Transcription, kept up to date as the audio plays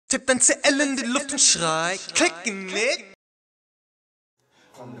Tipp dein CL in die Luft und schrei, Cliquenetz.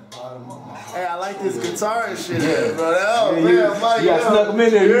 Hey, I like this guitar and shit, bro. Oh, man, Mike. Yeah, I snuck him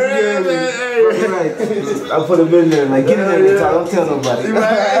in there. I put him in there, like, get in there, guitar, don't tell nobody.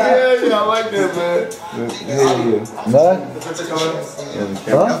 Yeah, I like that, man. What?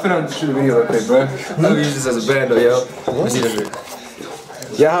 I'm finna shoot a video real quick, bro. I'm gonna use this as a band, though, yo. Let's see this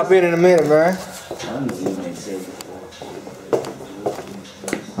shit. Yeah, hop in a minute, man.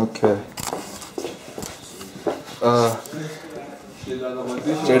 Okay.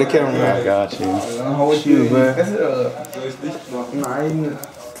 Jay the cameraman. I got you. How with you, man? Nein.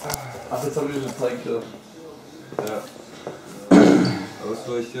 Ach, jetzt hab ich schon Zeit gekillt. Ja.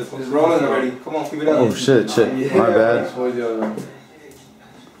 It's rolling already. Come on, keep it up. Oh shit, my bad.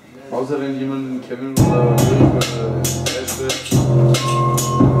 Außer wenn jemand Kevin oder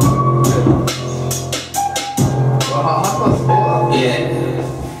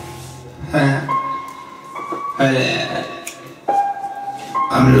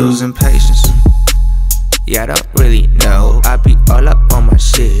I'm losing patience. Yeah, I don't really know. I be all up on my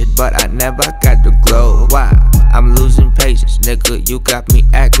shit, but I never got the glow. Why? I'm losing patience, nigga. You got me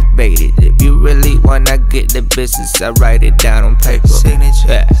aggravated. If you really wanna get the business, I write it down on paper. Signature,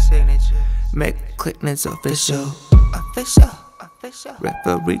 yeah. Signature. Make Cliquenetz official. Official, official.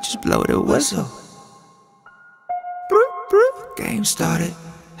 Referee just blow the whistle. Game started.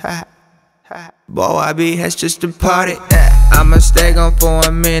 Ha. Boy, YB has just departed. I'ma stay gone for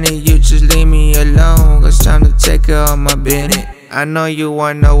a minute, you just leave me alone. It's time to take care of my business. I know you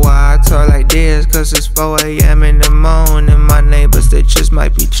wanna know why I talk like this, cause it's 4 AM in the morning. My neighbors, they just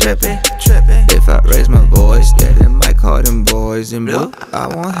might be tripping. If I raise my voice, yeah, they might call them boys in blue. I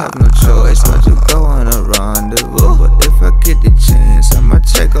won't have no choice but to go on a rendezvous. But if I get the chance, I'ma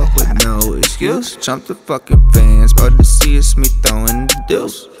take off with no excuse. Jump the fucking fans, about to see it's me throwing the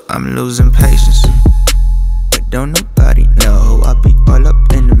deuce. I'm losing patience, but don't nobody know. I be all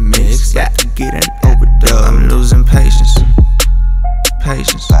up in the mix, got to get an overdose. I'm losing patience.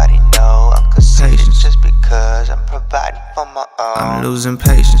 Nobody know I'm conceited just because I'm providing for my own. I'm losing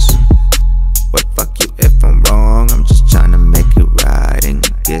patience. Well, fuck you if I'm wrong. I'm just trying to make it right and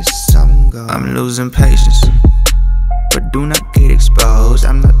get something going. I'm losing patience, but do not get exposed.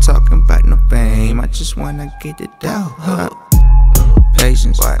 I'm not talking about no fame, I just wanna get it dough.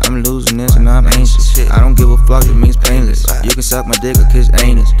 Patience, I'm losing this and I'm anxious. I don't give a fuck, it means painless. You can suck my dick or kiss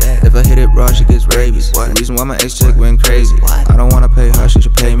anus. If I hit it raw, she gets rabies. The reason why my ex-chick went crazy, I don't wanna pay her, she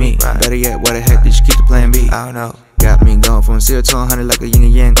should pay me. Better yet, why the heck did she keep the plan B? I don't know. Got me going from 0 to 100 like a yin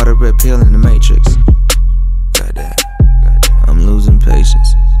and yang. Got a red pill in the Matrix. Goddamn, I'm losing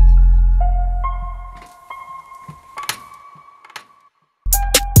patience.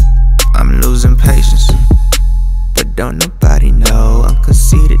 I'm losing patience, but don't nobody know I'm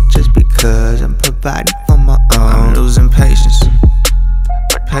conceited just because I'm providing for my own. I'm losing patience,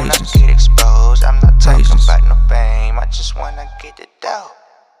 but patience. Do not get exposed. I'm not talking about no fame, I just wanna get it out.